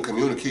God. He couldn't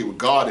communicate with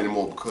God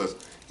anymore because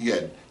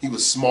he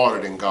was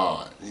smarter than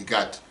God. He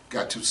got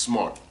too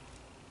smart.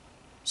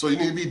 So you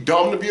need to be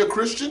dumb to be a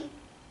Christian?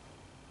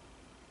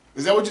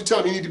 Is that what you're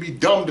telling me? You need to be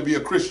dumb to be a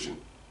Christian?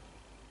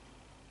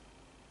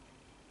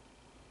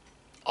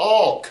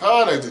 All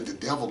kind of the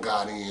devil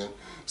got in.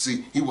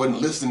 See, he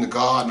wasn't listening to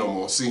God no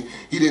more. See,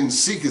 he didn't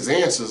seek his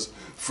answers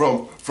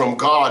from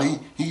God.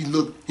 He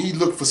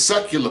looked for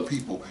secular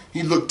people.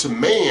 He looked to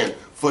man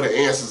for the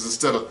answers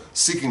instead of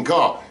seeking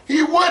God.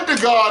 He went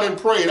to God and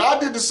prayed. I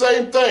did the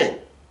same thing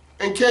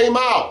and came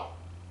out.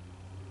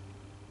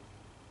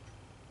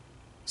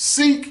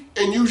 Seek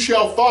and you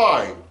shall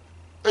find.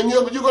 And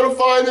you're going to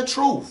find the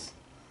truth.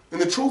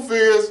 And the truth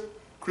is,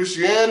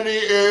 Christianity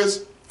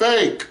is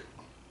fake.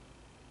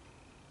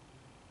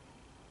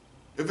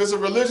 If it's a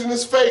religion,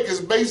 it's fake. It's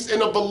based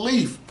in a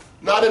belief,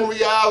 not in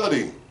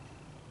reality.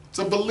 It's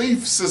a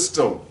belief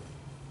system,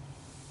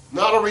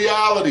 not a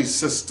reality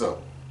system.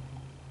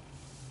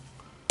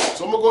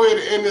 So I'm going to go ahead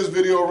and end this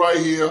video right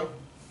here.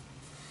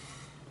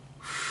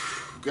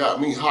 Got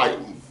me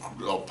hyped.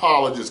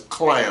 Apologists,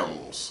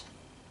 clowns.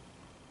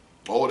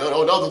 Oh,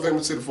 another thing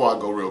to say before I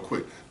go real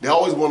quick. They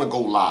always want to go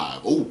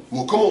live. Oh,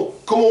 well,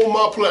 come on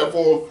my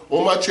platform,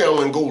 on my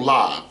channel and go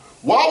live.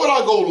 Why would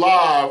I go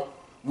live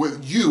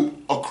with you,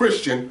 a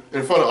Christian,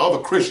 in front of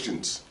other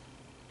Christians?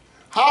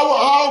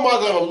 How am I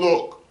going to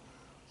look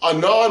a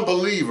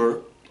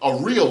non-believer, a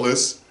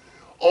realist,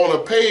 on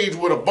a page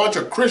with a bunch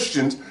of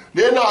Christians?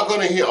 They're not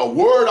going to hear a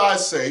word I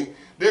say.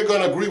 They're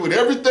going to agree with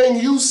everything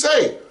you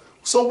say.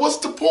 So what's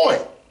the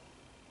point?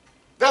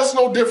 That's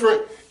no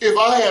different if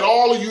I had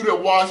all of you that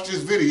watch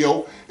this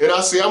video and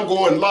I say I'm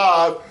going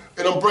live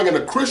and I'm bringing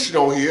a Christian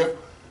on here.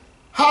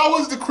 How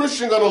is the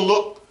Christian going to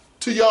look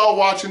to y'all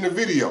watching the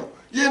video?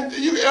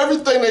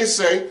 Everything they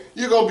say,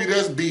 you're going to be,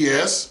 that's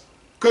BS.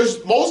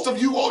 Because most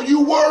of you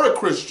were a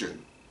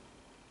Christian.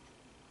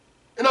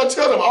 And I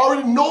tell them, I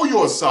already know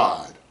your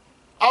side.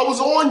 I was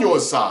on your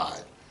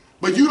side.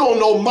 But you don't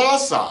know my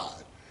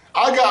side.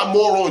 I got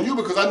more on you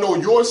because I know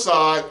your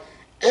side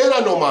and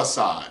I know my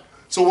side.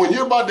 So when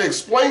you're about to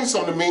explain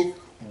something to me,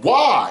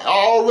 why? I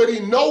already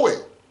know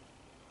it.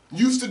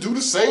 Used to do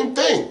the same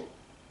thing.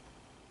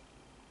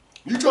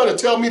 You trying to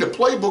tell me the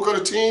playbook of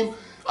the team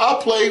I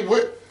played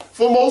with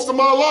for most of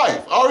my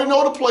life. I already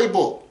know the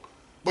playbook.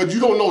 But you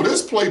don't know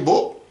this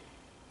playbook.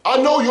 I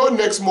know your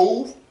next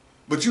move,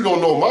 but you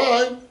don't know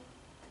mine.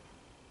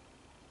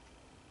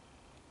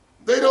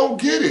 They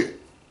don't get it.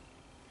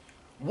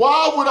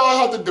 Why would I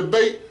have to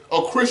debate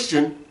a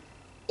Christian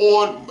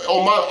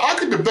I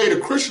could debate a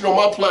Christian on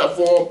my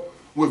platform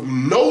with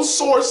no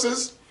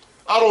sources.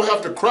 I don't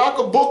have to crack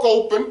a book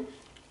open,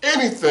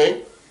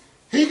 anything.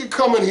 He could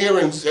come in here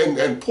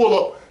and pull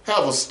up,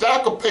 have a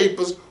stack of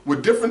papers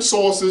with different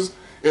sources,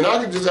 and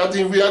I could just, after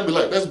he read, I'd be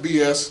like, that's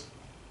BS.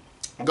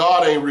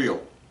 God ain't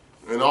real.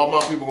 And all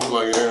my people would be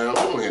like, yeah, I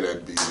don't want to hear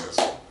that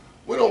BS.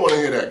 We don't want to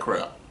hear that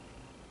crap.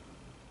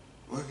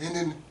 And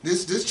then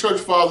this church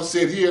father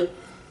said here,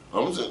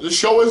 just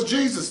show us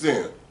Jesus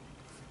then.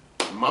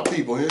 My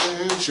people,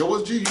 show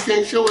us Jesus. You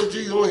can't show us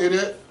Jesus. I don't hear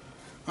that.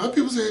 My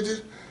people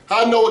say,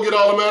 how I know I get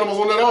all them animals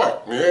on that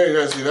ark?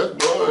 Yeah, see,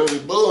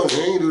 that's bull.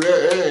 You ain't do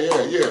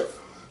that. Yeah.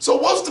 So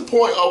what's the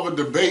point of a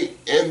debate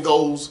in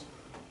those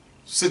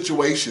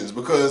situations?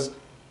 Because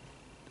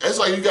it's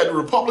like you got the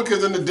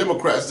Republicans and the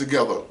Democrats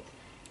together.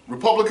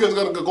 Republicans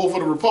going to go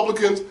for the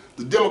Republicans.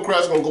 The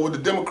Democrats going to go with the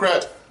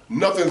Democrats.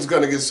 Nothing's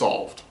going to get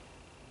solved.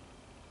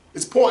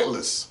 It's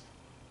pointless.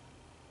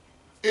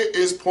 It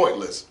is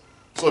pointless.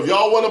 So if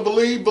y'all want to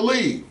believe,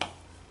 believe.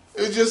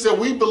 It's just that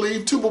we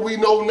believe too, but we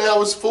know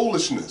now it's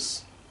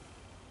foolishness.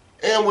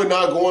 And we're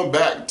not going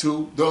back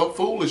to the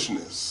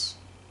foolishness.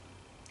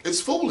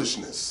 It's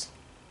foolishness.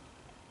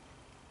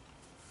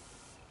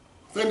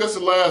 I think that's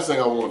the last thing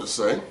I wanted to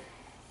say.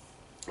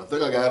 I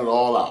think I got it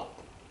all out.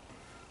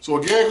 So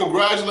again,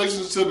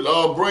 congratulations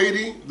to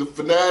Brady, the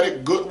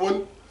Phanatik, good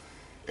one.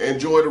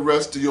 Enjoy the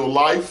rest of your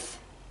life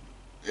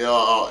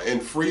in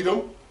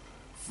freedom.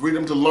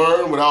 Freedom to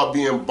learn without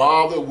being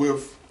bothered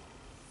with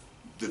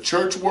the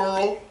church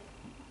world.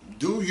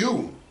 Do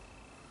you.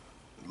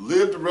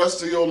 Live the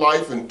rest of your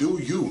life and do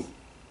you.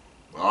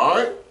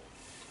 Alright?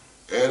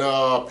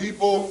 And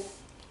people,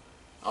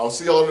 I'll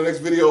see y'all in the next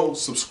video.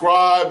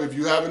 Subscribe if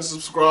you haven't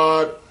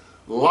subscribed.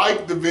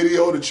 Like the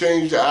video to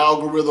change the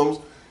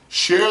algorithms.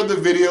 Share the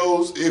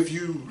videos if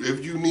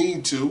you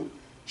need to.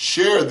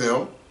 Share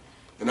them.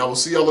 And I will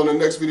see y'all in the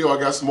next video. I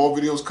got some more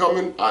videos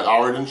coming. I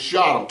already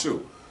shot them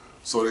too.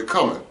 So they're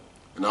coming.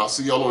 And I'll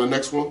see y'all on the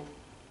next one.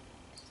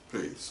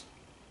 Peace.